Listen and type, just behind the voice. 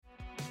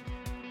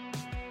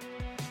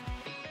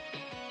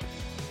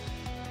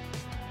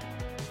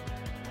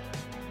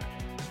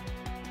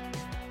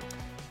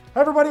Hi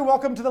everybody,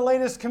 welcome to the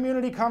latest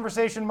community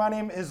conversation. My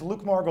name is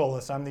Luke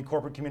Margolis. I'm the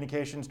Corporate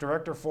Communications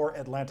Director for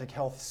Atlantic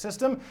Health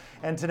System.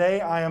 And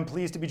today I am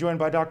pleased to be joined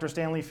by Dr.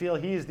 Stanley Fiel.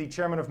 He is the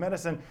Chairman of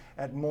Medicine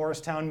at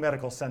Morristown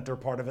Medical Center,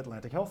 part of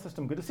Atlantic Health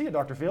System. Good to see you,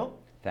 Dr. Fiel.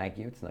 Thank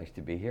you, it's nice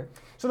to be here.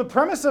 So the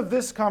premise of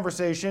this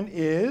conversation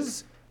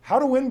is how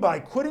to win by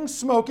quitting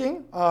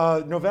smoking.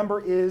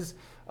 November is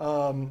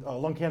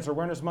Lung Cancer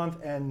Awareness Month,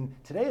 and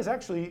today is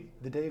actually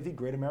the day of the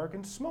Great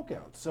American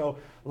Smokeout. So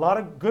a lot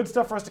of good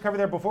stuff for us to cover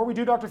there. Before we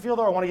do, Dr. Fiel,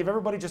 though, I want to give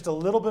everybody just a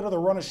little bit of the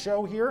run of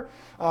show here.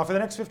 For the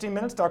next 15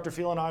 minutes, Dr.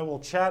 Fiel and I will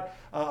chat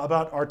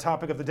about our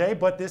topic of the day,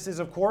 but this is,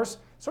 of course,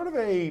 sort of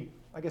a,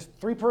 I guess,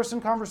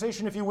 three-person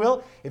conversation, if you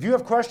will. If you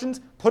have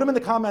questions, put them in the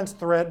comments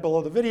thread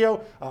below the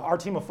video. Our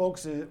team of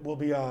folks will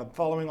be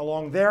following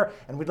along there,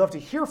 and we'd love to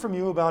hear from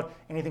you about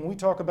anything we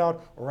talk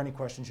about or any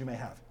questions you may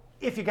have.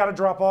 If you got to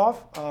drop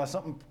off,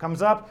 something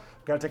comes up,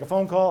 got to take a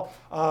phone call,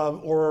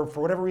 or for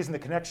whatever reason the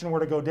connection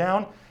were to go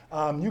down,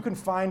 you can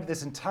find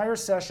this entire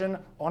session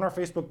on our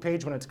Facebook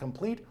page when it's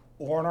complete,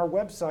 or on our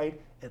website,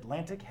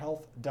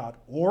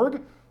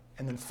 atlantichealth.org.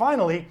 And then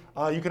finally,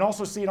 you can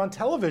also see it on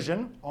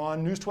television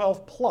on News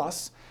 12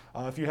 Plus,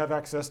 if you have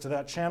access to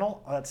that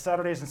channel. That's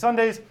Saturdays and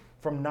Sundays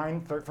from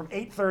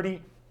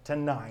 8:30 to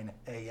 9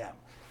 a.m.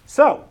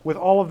 So, with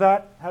all of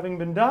that having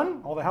been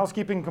done, all the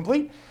housekeeping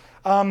complete,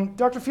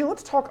 Dr. Fiel,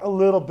 let's talk a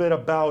little bit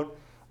about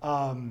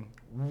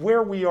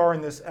where we are in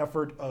this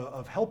effort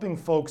of helping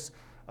folks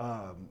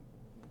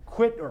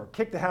quit or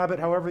kick the habit,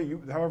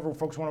 however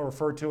folks want to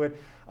refer to it.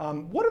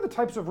 What are the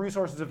types of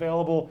resources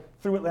available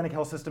through Atlantic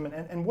Health System,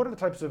 and what are the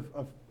types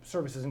of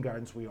services and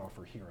guidance we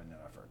offer here in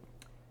that effort?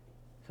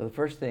 So the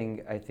first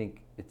thing, I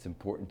think it's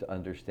important to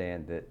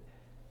understand that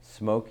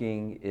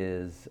smoking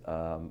is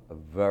a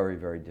very,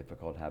 very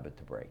difficult habit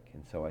to break.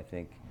 And so I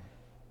think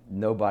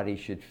nobody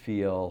should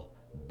feel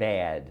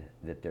bad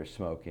that they're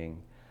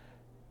smoking.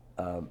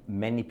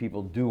 Many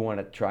people do want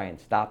to try and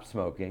stop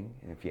smoking,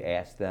 and if you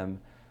ask them,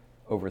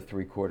 over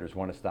 3/4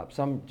 want to stop.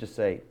 Some just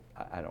say,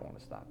 I don't want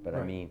to stop, but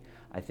right. I mean,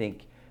 I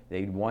think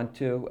they'd want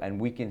to, and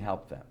we can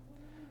help them.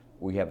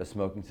 We have a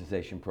smoking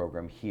cessation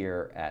program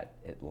here at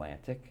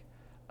Atlantic,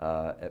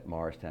 at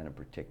Morristown in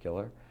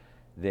particular.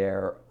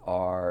 There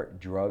are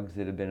drugs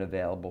that have been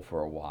available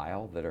for a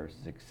while that are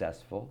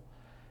successful.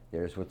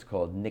 There's what's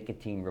called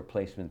nicotine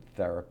replacement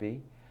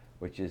therapy,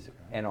 which is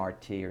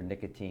NRT or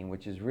nicotine,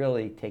 which is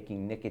really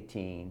taking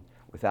nicotine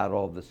without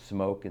all the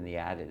smoke and the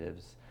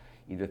additives,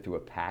 either through a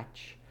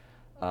patch,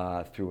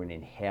 through an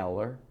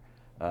inhaler.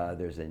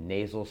 There's a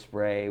nasal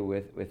spray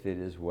with it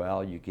as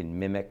well. You can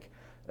mimic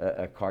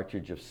a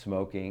cartridge of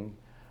smoking.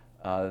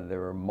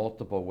 There are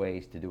multiple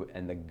ways to do it,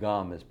 and the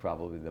gum is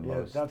probably the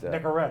most. That's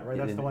Nicorette, right?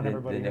 That's the one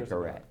everybody hears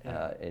Nicorette,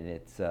 about. Yeah. And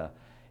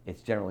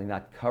it's generally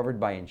not covered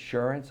by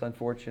insurance,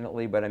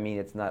 unfortunately, but I mean,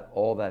 it's not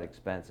all that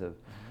expensive.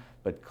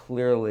 But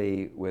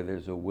clearly, where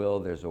there's a will,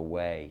 there's a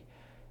way.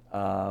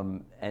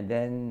 And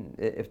then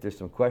if there's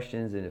some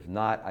questions, and if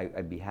not,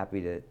 I'd be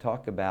happy to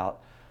talk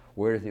about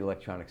where does the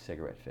electronic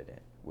cigarette fit in,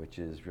 which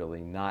is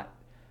really not,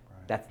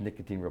 that's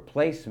nicotine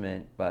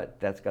replacement, but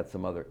that's got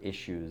some other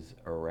issues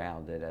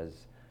around it,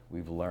 as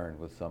we've learned,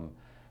 with some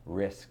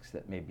risks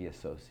that may be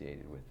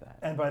associated with that.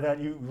 And by that,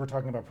 you were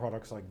talking about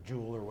products like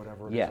Juul or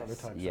whatever, yes, other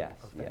types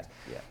of things.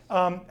 Yes.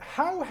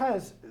 How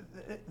has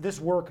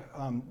this work,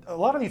 a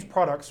lot of these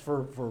products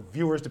for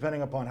viewers,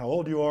 depending upon how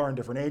old you are and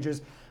different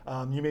ages,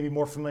 you may be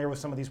more familiar with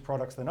some of these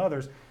products than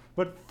others,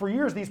 but for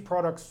years these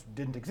products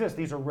didn't exist.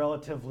 These are,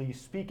 relatively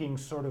speaking,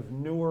 sort of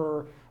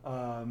newer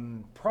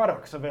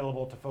products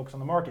available to folks on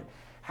the market.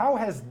 How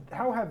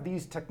have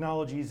these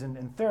technologies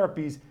and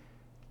therapies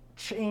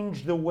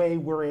changed the way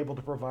we're able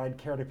to provide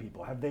care to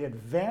people? Have they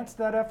advanced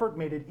that effort,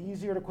 made it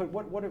easier to quit?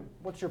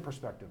 What's your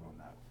perspective on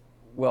that?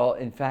 Well,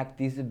 in fact,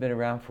 these have been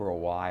around for a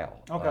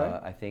while. Okay.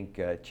 I think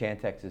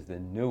Chantix is the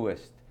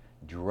newest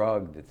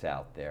drug that's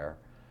out there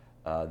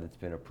that's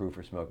been approved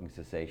for smoking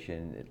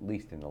cessation, at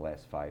least in the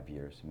last 5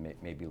 years,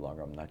 maybe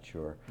longer, I'm not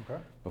sure.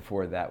 Okay.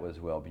 Before that was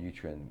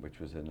Wellbutrin, which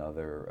was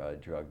another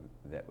drug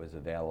that was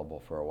available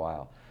for a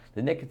while.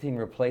 The nicotine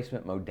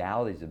replacement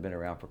modalities have been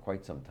around for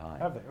quite some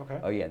time. Have they? Okay.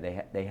 Oh yeah,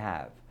 they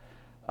have.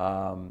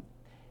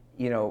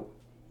 You know,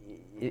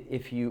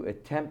 if you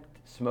attempt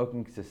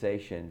smoking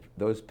cessation,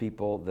 those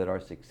people that are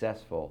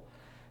successful,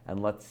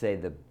 and let's say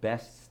the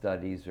best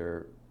studies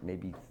are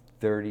maybe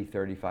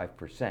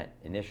 30-35%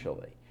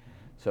 initially.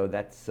 So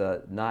that's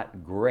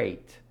not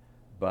great,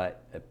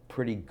 but a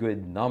pretty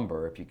good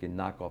number if you can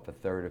knock off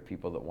 1/3 of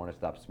people that want to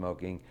stop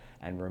smoking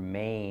and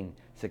remain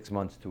 6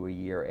 months to a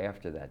year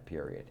after that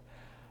period.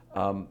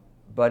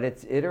 But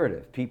it's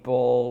iterative.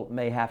 People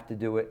may have to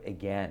do it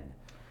again.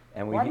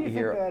 And Why do you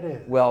think that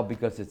is? Well,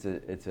 because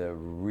it's a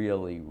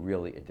really,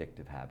 really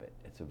addictive habit.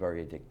 It's a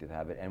very addictive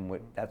habit. And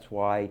that's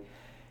why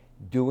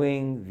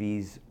doing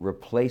these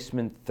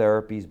replacement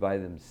therapies by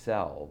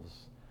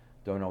themselves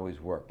don't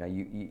always work. Now,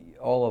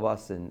 all of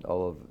us and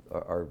all of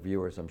our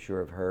viewers, I'm sure,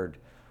 have heard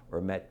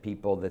or met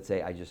people that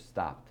say, I just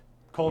stopped.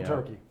 Cold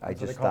turkey. I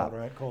That's just what they call stopped. it,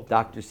 right? Cold turkey.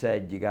 Doctor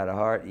said, you got a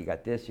heart, you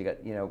got this, you got,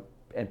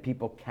 and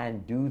people can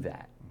do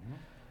that.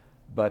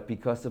 But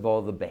because of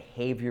all the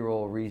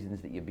behavioral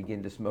reasons that you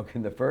begin to smoke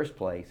in the first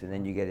place, and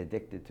then you get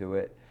addicted to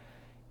it,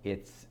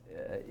 it's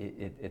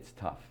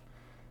tough.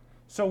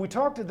 So we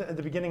talked at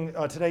the beginning,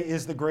 today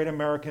is the Great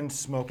American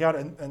Smokeout,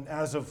 and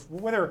as of,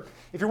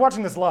 if you're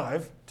watching this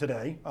live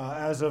today,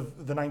 as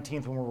of the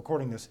 19th when we're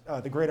recording this,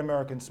 the Great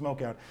American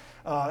Smokeout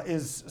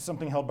is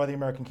something held by the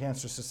American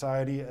Cancer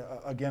Society.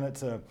 Again,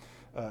 it's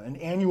an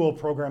annual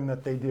program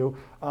that they do.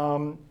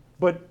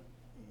 But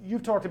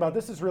you've talked about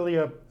this is really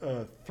a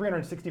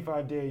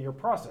 365-day-a-year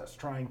process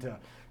trying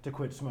to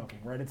quit smoking,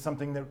 right? It's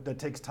something that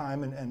takes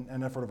time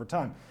and effort over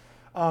time.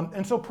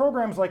 And so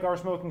programs like our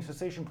smoking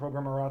cessation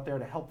program are out there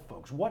to help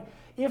folks. What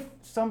if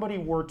somebody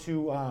were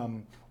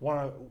to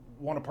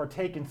want to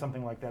partake in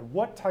something like that?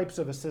 What types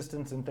of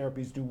assistance and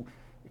therapies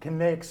can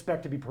they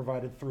expect to be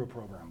provided through a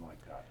program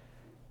like that?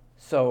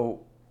 So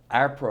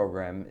our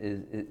program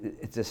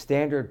it's a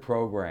standard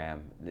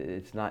program.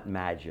 It's not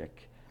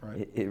magic.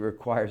 Right. It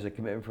requires a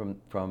commitment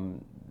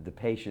from the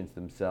patients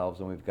themselves,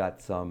 and we've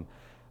got some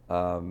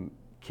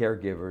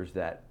caregivers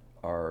that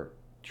are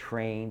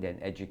trained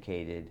and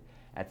educated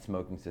at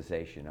smoking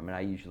cessation. I mean,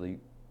 I usually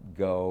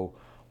go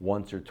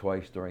once or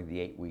twice during the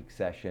 8-week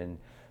session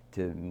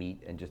to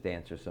meet and just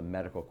answer some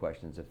medical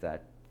questions if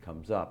that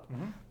comes up.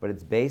 Mm-hmm. But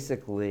it's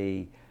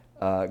basically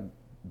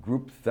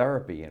group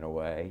therapy in a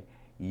way,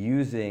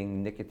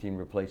 using nicotine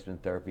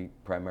replacement therapy,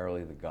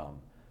 primarily the gum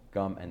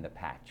and the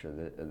patch are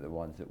the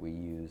ones that we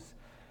use,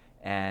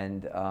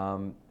 and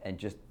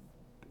just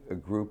a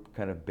group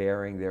kind of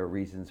bearing their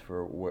reasons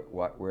for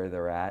where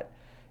they're at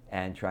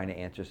and trying to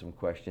answer some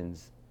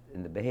questions.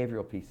 And the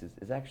behavioral piece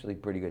is actually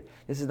pretty good.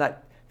 This is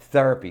not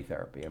therapy.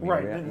 I mean,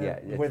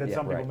 right, the way that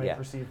some people may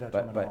perceive that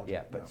terminology.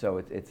 But so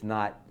it's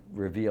not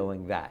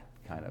revealing that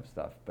kind of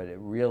stuff, but it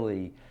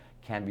really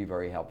can be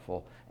very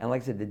helpful. And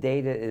like I said, the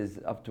data is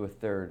up to a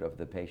third of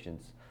the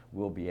patients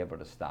will be able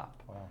to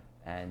stop. Wow.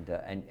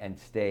 And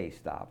stay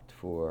stopped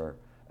for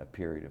a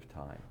period of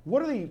time.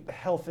 What are the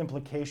health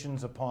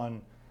implications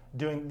upon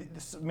doing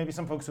this? Maybe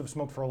some folks who have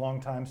smoked for a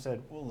long time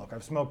said, well, look,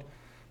 I've smoked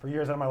for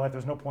years out of my life,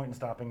 there's no point in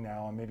stopping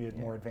now, and maybe it's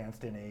more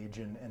advanced in age,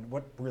 and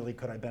what really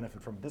could I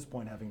benefit from at this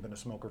point, having been a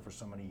smoker for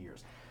so many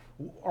years?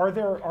 Are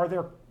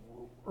there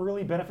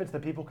early benefits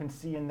that people can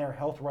see in their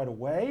health right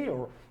away,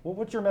 or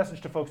what's your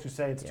message to folks who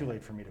say it's too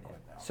late for me to quit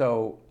now?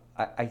 So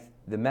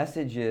the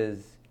message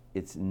is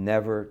it's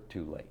never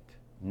too late.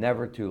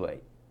 Never too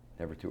late.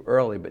 Never too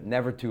early, but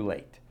never too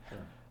late.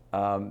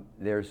 Sure.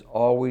 There's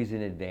always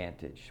an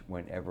advantage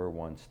whenever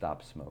one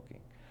stops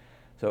smoking.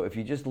 So if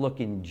you just look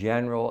in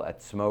general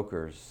at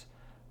smokers,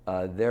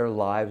 their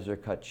lives are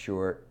cut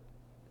short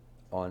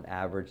on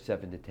average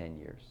 7 to 10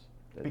 years.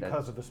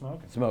 Because of the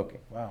smoking? Smoking.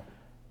 Wow.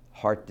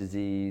 Heart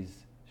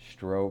disease,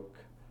 stroke,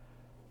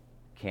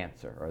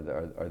 cancer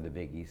are the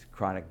biggies.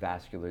 Chronic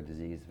vascular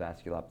disease,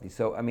 vasculopathy.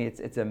 So I mean,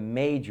 it's a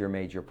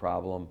major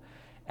problem,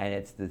 and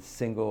it's the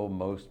single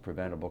most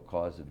preventable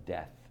cause of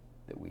death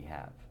that we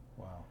have.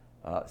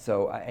 Wow.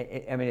 So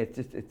I mean, it's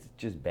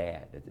just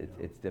bad.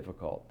 It's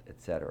difficult,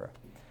 etc.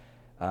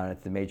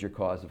 It's the major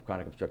cause of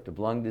chronic obstructive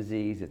lung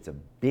disease. It's a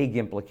big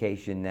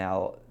implication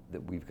now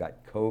that we've got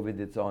COVID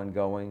that's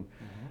ongoing,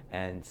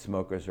 and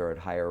smokers are at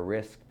higher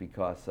risk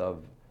because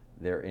of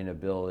their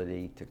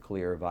inability to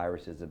clear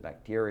viruses and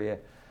bacteria.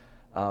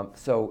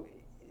 So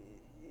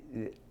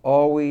it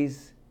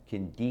always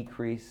can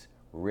decrease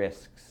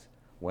risks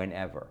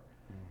whenever.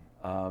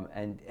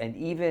 And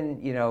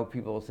even,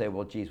 people will say,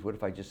 well, geez, what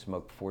if I just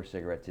smoked 4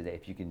 cigarettes a day?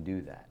 If you can do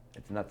that.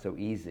 It's not so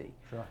easy.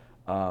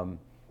 Sure.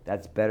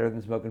 That's better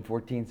than smoking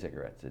 14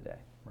 cigarettes a day.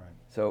 Right.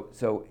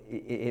 So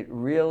it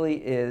really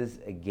is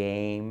a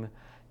game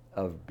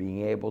of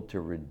being able to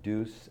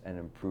reduce and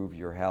improve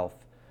your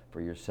health for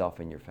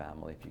yourself and your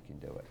family if you can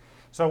do it.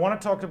 So I want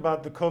to talk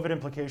about the COVID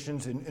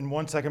implications in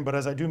 1 second, but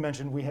as I do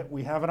mention,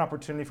 we have an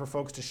opportunity for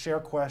folks to share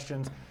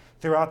questions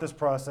throughout this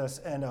process.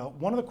 And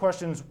one of the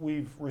questions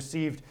we've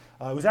received,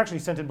 it was actually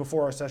sent in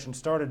before our session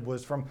started,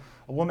 was from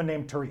a woman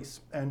named Therese.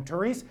 And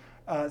Therese,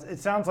 it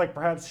sounds like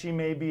perhaps she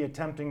may be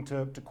attempting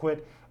to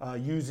quit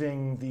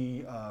using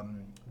the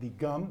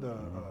gum, the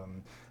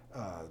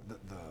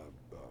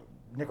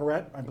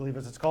Nicorette, I believe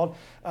as it's called.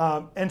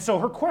 And so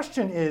her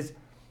question is,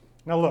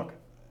 now look,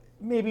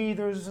 maybe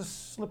there's a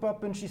slip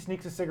up and she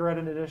sneaks a cigarette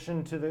in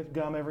addition to the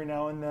gum every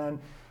now and then.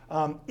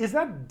 Is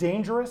that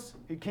dangerous?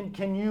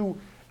 Can you,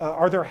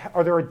 are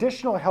there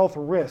additional health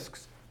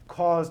risks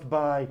caused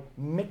by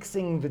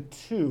mixing the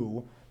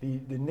two,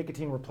 the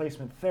nicotine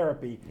replacement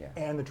therapy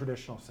and the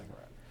traditional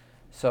cigarette?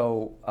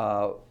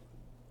 So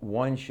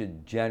one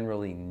should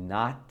generally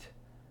not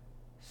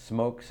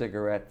smoke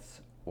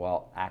cigarettes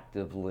while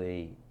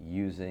actively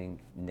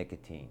using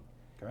nicotine.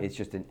 Okay. It's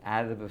just an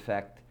additive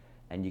effect,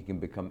 and you can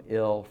become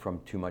ill from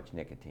too much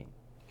nicotine.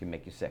 It can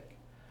make you sick.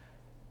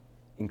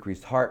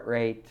 Increased heart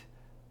rate,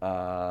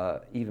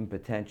 even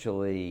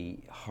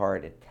potentially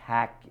heart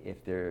attack if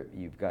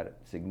you've got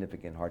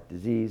significant heart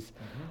disease,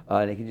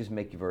 and it can just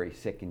make you very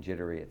sick and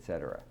jittery,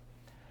 etc.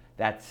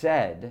 That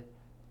said,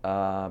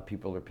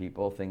 people are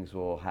people, things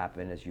will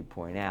happen as you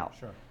point out.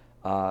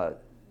 Sure.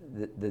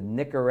 The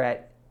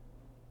Nicorette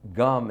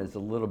Gum is a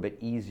little bit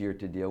easier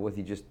to deal with.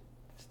 You just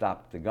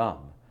stop the gum,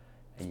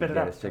 and Spit you it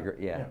get out. a cigarette.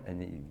 Yeah, Yeah. and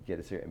then you get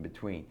a cigarette in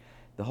between.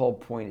 The whole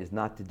point is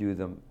not to do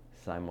them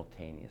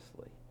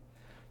simultaneously.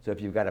 So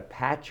if you've got a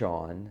patch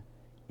on,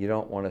 you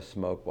don't want to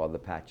smoke while the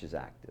patch is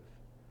active.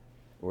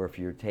 Or if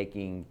you're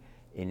taking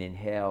an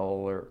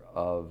inhaler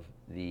of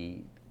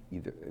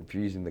either if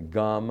you're using the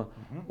gum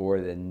or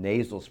the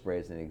nasal spray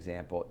as an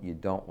example, you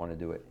don't want to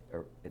do it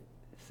at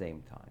the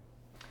same time.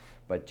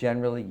 But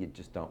generally, you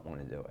just don't want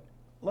to do it.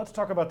 Let's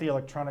talk about the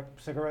electronic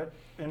cigarette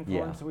influence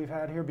Yeah. that we've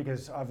had here,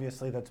 because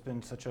obviously that's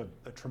been such a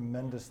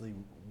tremendously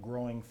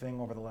growing thing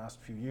over the last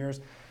few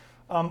years.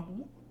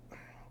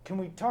 Can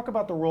we talk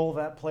about the role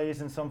that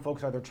plays in some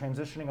folks either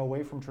transitioning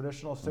away from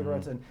traditional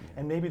cigarettes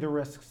and maybe the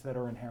risks that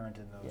are inherent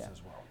in those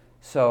as well?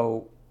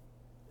 So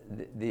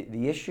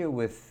the issue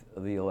with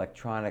the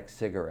electronic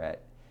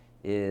cigarette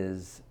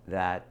is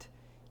that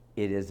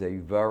it is a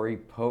very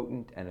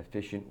potent and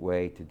efficient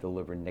way to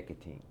deliver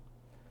nicotine.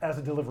 As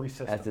a delivery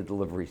system. As a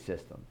delivery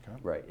system, Okay.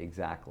 right,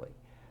 exactly.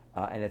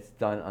 And it's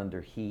done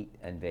under heat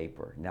and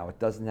vapor. Now, it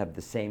doesn't have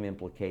the same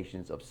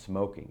implications of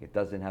smoking. It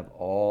doesn't have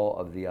all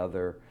of the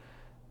other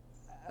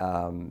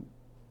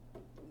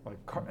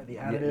Like the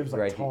additives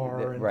like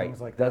tar and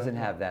things like that. Doesn't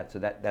have that, so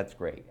that's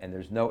great. And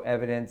there's no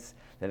evidence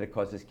that it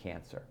causes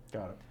cancer.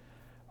 Got it.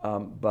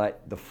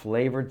 But the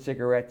flavored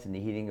cigarettes and the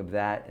heating of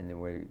that, and there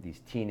were these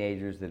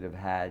teenagers that have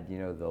had,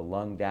 the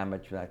lung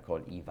damage from that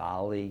called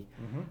EVALI,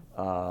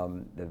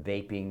 the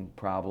vaping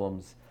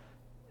problems,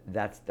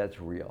 that's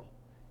real.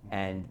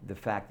 And the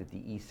fact that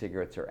the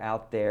e-cigarettes are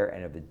out there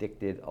and have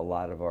addicted a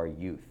lot of our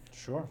youth.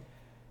 Sure.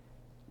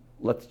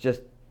 Let's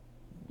just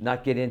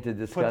not get into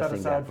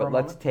discussing that, but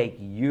let's take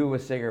you, a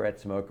cigarette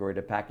smoker, at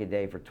a pack a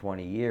day for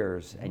 20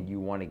 years, and you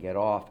want to get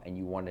off and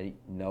you want to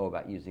know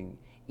about using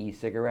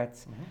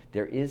e-cigarettes.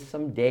 There is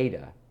some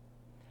data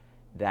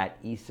that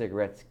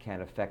e-cigarettes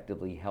can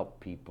effectively help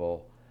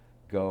people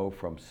go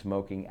from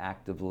smoking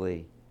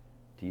actively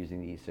to using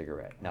the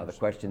e-cigarette. Now the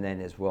question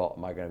then is, well,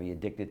 am I going to be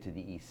addicted to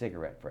the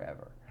e-cigarette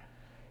forever?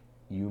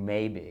 You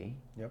may be.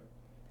 Yep.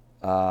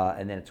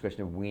 And then it's a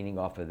question of weaning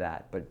off of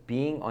that. But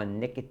being on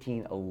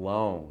nicotine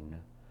alone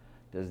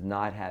does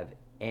not have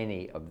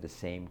any of the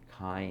same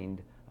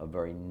kind of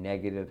very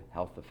negative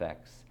health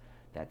effects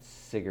that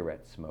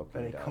cigarette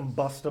smoking does. A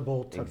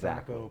combustible tobacco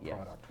Exactly, yes.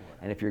 product would.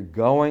 And if you're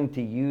going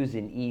to use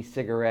an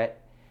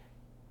e-cigarette,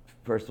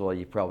 first of all,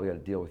 you probably got to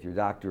deal with your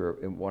doctor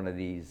in one of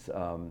these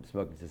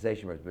smoking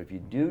cessation programs. But if you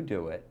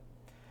do it,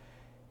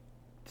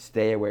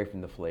 stay away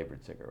from the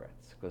flavored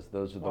cigarettes, because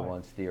those are the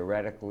ones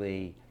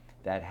theoretically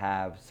that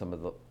have some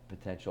of the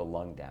potential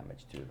lung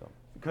damage to them.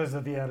 Because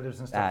of the additives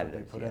and stuff that they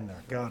put in yes.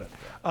 there. Got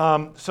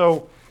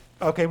it.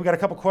 Okay, we got a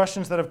couple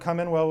questions that have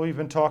come in while we've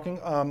been talking.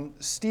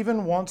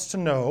 Stephen wants to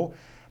know,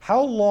 how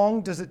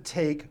long does it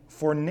take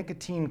for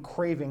nicotine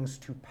cravings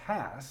to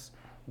pass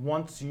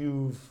once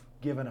you've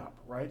given up,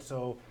 right?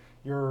 So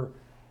you're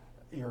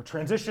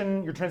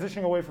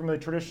transitioning away from the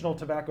traditional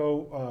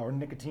tobacco or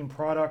nicotine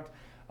product,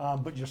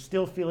 but you're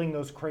still feeling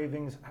those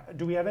cravings.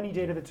 Do we have any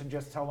data that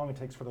suggests how long it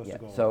takes for those to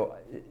go away? So,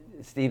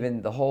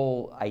 Stephen, the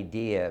whole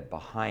idea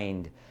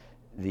behind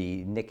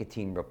the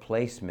nicotine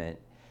replacement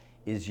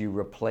is you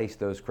replace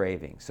those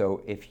cravings.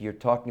 So if you're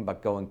talking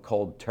about going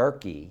cold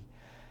turkey,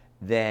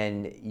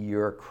 then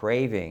your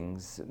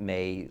cravings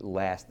may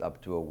last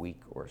up to a week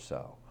or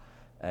so.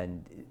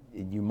 And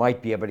you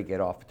might be able to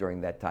get off during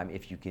that time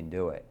if you can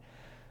do it.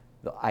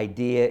 The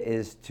idea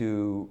is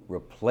to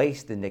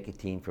replace the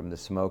nicotine from the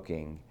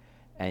smoking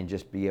and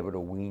just be able to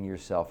wean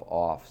yourself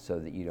off so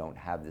that you don't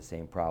have the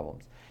same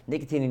problems.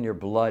 Nicotine in your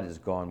blood is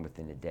gone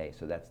within a day,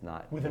 so that's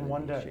not within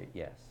one day. Issue.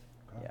 Yes.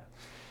 Okay.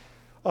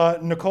 Yeah.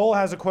 Nicole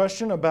has a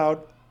question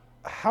about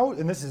how,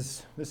 and this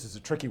is a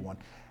tricky one.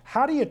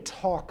 How do you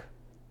talk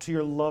to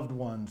your loved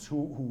ones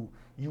who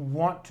you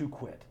want to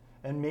quit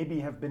and maybe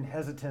have been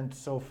hesitant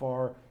so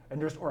far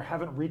and or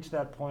haven't reached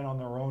that point on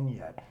their own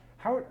yet?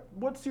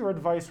 What's your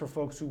advice for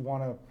folks who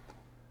want to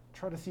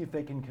try to see if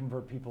they can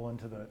convert people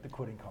into the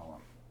quitting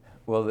column?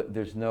 Well,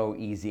 there's no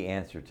easy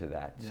answer to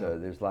that. Yeah. So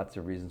there's lots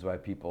of reasons why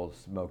people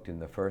smoked in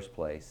the first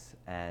place.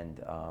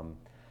 And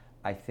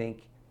I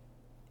think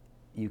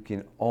you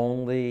can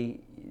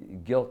only,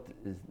 guilt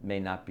may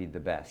not be the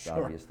best,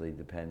 Sure. obviously,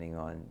 depending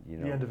on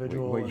the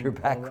individual what your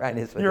background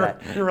is with your,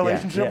 that. Your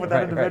relationship with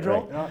that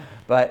individual. Right.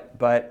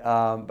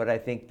 Yeah. But I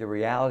think the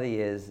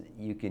reality is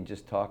you can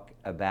just talk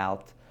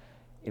about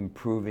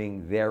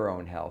improving their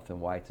own health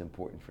and why it's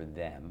important for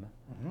them.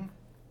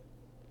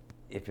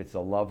 If it's a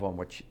loved one,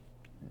 which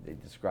they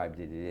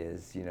described it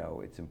is,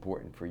 it's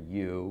important for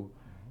you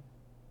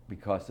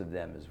because of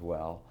them as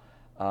well.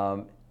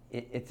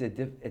 It's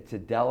a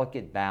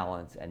delicate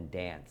balance and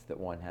dance that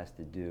one has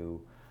to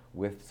do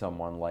with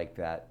someone like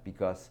that,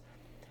 because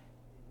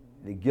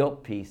the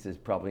guilt piece is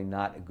probably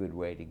not a good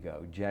way to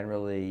go.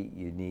 Generally,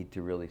 you need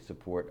to really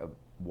support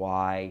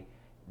why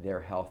their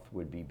health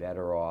would be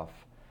better off,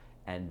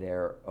 and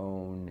their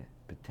own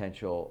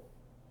potential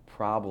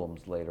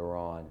problems later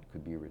on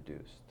could be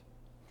reduced.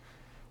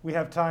 We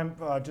have time,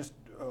 just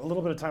a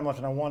little bit of time left,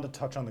 and I wanted to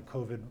touch on the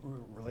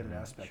COVID-related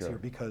aspects Sure. here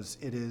because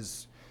it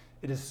is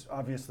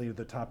obviously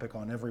the topic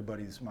on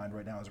everybody's mind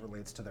right now as it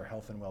relates to their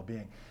health and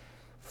well-being.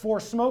 For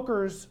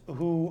smokers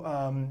who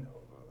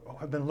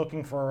have been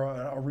looking for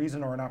a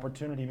reason or an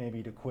opportunity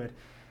maybe to quit,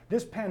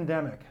 this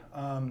pandemic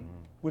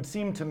would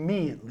seem to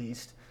me at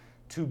least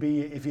to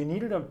be, if you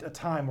needed a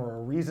time or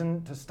a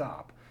reason to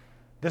stop,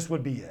 this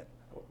would be it.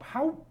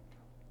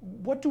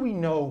 What do we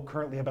know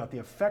currently about the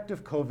effect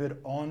of COVID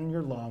on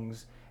your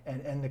lungs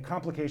and the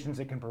complications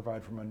it can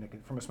provide from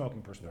a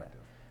smoking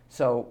perspective?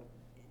 So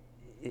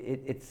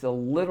it's a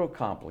little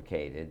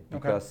complicated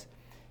because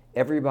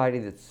everybody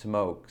that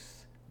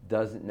smokes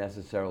doesn't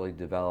necessarily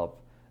develop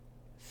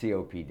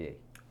COPD,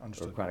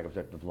 Understood. or chronic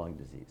obstructive lung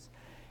disease.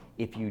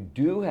 If you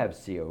do have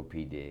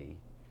COPD,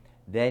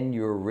 then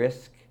your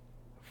risk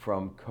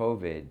from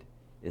COVID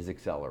is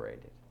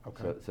accelerated.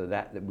 Okay. So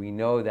that we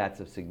know that's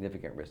a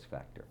significant risk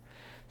factor.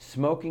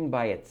 Smoking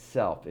by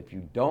itself, if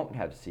you don't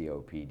have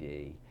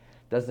COPD,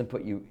 doesn't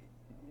put you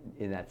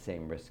in that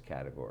same risk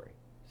category.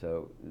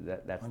 So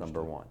that's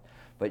number one.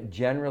 But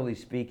generally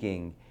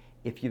speaking,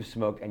 if you've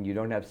smoked and you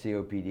don't have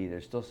COPD,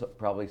 there's still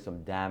probably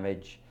some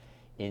damage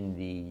in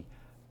the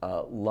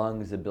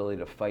lungs' ability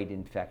to fight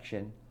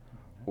infection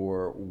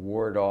or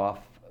ward off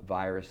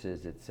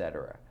viruses, et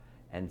cetera.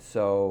 And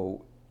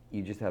so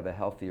you just have a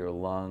healthier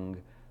lung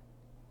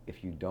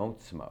if you don't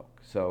smoke.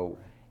 So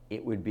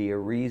it would be a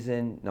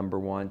reason, number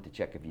one, to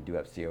check if you do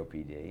have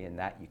COPD, and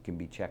that you can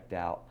be checked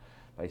out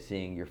by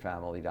seeing your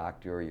family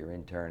doctor or your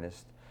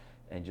internist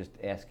and just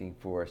asking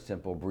for a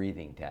simple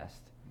breathing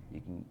test.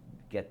 You can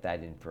get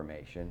that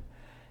information.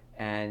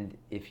 And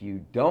if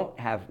you don't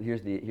have,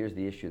 here's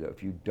the issue though,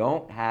 if you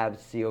don't have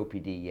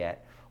COPD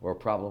yet or a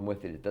problem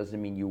with it, it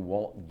doesn't mean you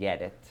won't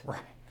get it. Right.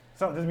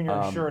 So it doesn't mean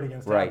you're insured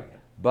against right. having it.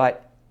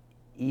 But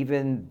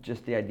even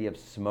just the idea of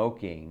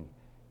smoking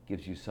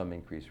gives you some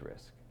increased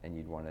risk, and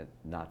you'd want to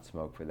not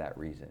smoke for that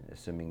reason,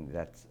 assuming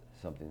that's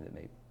something that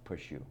may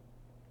push you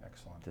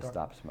Excellent. to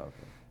stop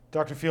smoking.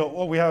 Dr. Fiel,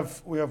 well, we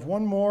have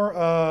one more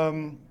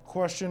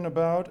question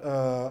about,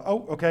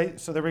 okay,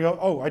 so there we go.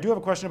 Oh, I do have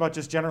a question about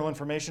just general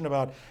information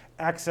about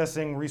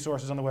accessing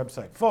resources on the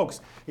website.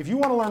 Folks, if you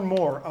want to learn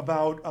more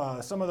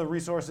about some of the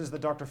resources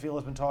that Dr. Fiel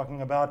has been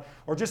talking about,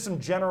 or just some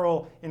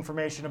general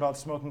information about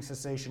smoking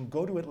cessation,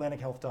 go to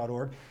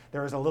atlantichealth.org.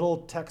 There is a little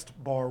text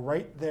bar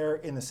right there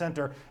in the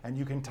center, and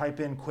you can type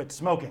in quit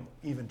smoking,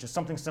 even just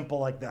something simple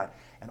like that.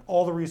 And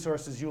all the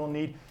resources you will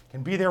need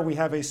can be there. We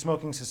have a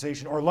smoking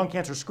cessation or lung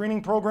cancer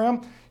screening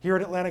program here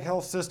at Atlantic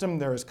Health System.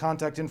 There is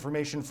contact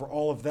information for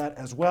all of that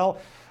as well.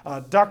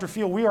 Dr.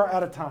 Fiel, we are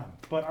out of time,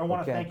 but I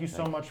want to thank you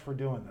so much for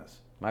doing this.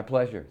 My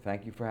pleasure.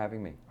 Thank you for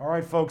having me. All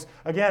right, folks.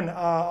 Again,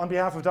 on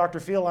behalf of Dr.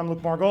 Fiel, I'm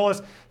Luke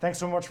Margolis. Thanks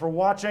so much for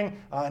watching.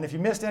 And if you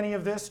missed any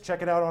of this,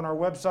 check it out on our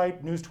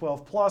website, News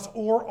 12 Plus,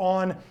 or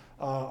on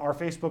our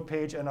Facebook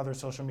page and other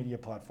social media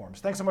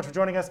platforms. Thanks so much for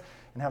joining us,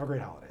 and have a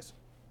great holidays.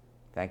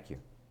 Thank you.